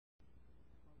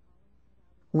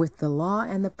With the law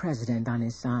and the president on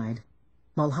his side,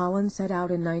 Mulholland set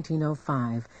out in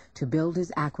 1905 to build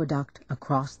his aqueduct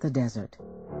across the desert.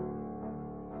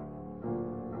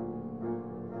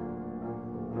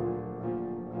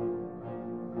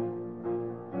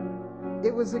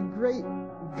 It was a great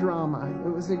drama. It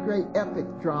was a great epic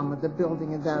drama, the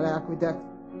building of that aqueduct.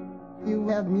 You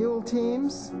had mule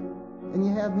teams and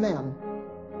you had men.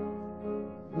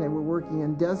 They were working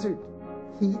in desert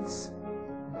heats,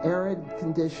 arid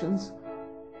conditions.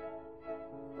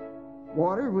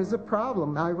 Water was a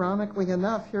problem. Ironically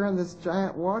enough, here on this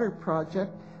giant water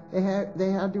project, they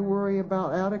had to worry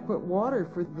about adequate water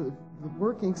for the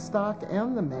working stock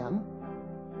and the men.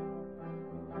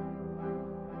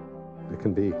 It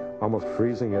can be almost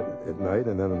freezing at night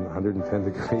and then 110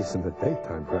 degrees in the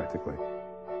daytime practically.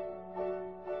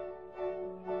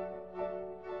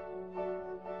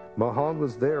 Mulholland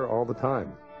was there all the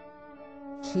time.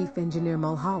 Chief Engineer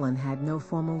Mulholland had no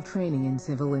formal training in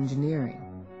civil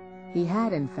engineering. He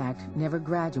had, in fact, never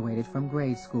graduated from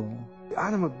grade school. The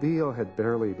automobile had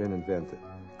barely been invented.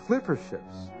 Clipper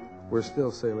ships were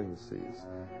still sailing the seas.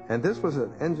 And this was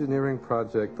an engineering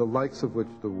project the likes of which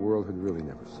the world had really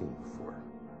never seen before.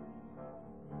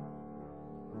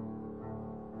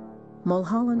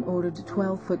 Mulholland ordered a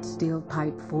 12-foot steel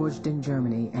pipe forged in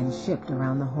Germany and shipped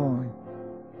around the Horn.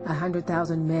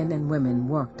 100,000 men and women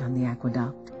worked on the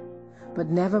aqueduct, but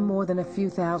never more than a few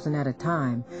thousand at a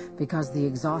time because the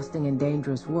exhausting and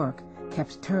dangerous work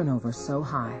kept turnover so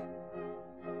high.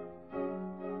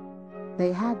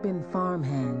 They had been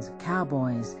farmhands,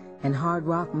 cowboys, and hard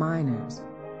rock miners,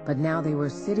 but now they were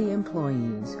city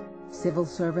employees, civil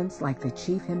servants like the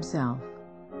chief himself.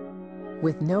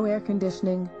 With no air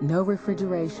conditioning, no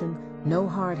refrigeration, no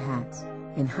hard hats,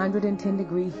 in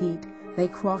 110-degree heat, they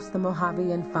crossed the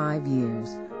Mojave in 5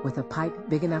 years with a pipe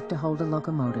big enough to hold a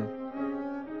locomotive.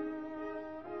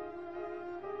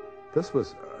 This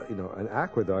was, an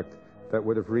aqueduct that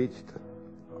would have reached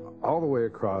all the way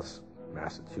across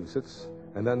Massachusetts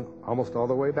and then almost all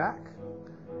the way back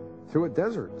through a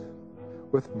desert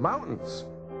with mountains.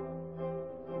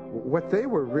 What they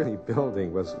were really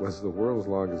building was the world's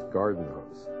longest garden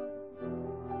hose.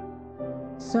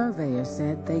 Surveyors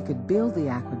said they could build the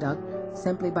aqueduct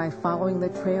simply by following the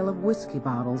trail of whiskey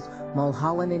bottles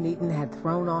Mulholland and Eaton had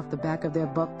thrown off the back of their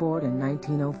buckboard in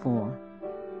 1904.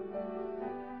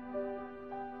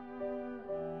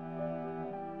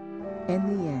 In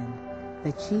the end,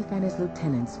 the chief and his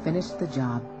lieutenants finished the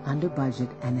job under budget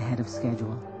and ahead of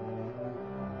schedule.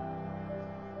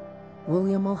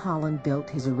 William Mulholland built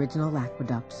his original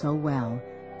aqueduct so well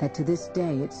that to this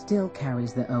day it still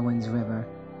carries the Owens River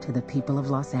to the people of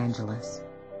Los Angeles.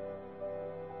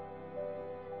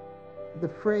 The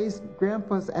phrase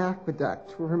Grandpa's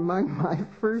Aqueduct were among my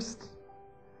first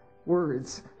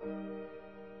words.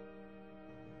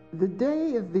 The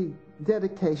day of the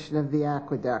dedication of the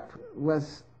aqueduct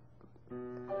was,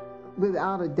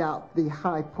 without a doubt, the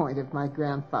high point of my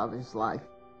grandfather's life.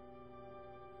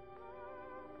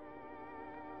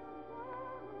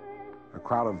 A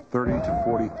crowd of 30 to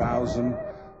 40,000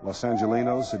 Los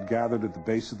Angelenos had gathered at the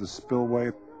base of the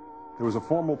spillway. There was a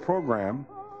formal program,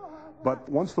 but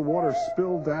once the water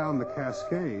spilled down the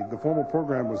cascade, the formal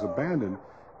program was abandoned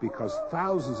because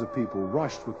thousands of people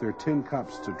rushed with their tin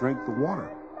cups to drink the water.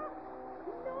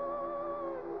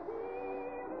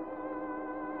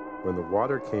 When the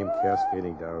water came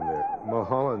cascading down there,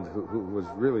 Mulholland, who was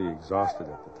really exhausted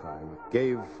at the time,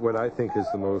 gave what I think is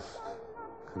the most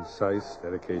concise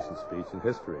dedication speech in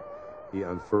history. He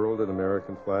unfurled an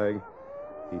American flag,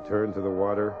 he turned to the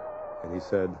water, and he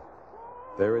said,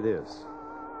 "There it is,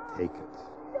 take it."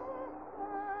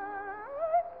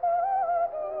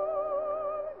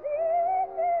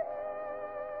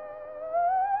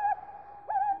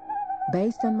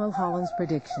 Based on Mulholland's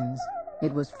predictions,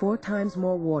 it was 4 times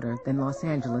more water than Los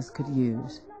Angeles could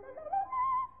use.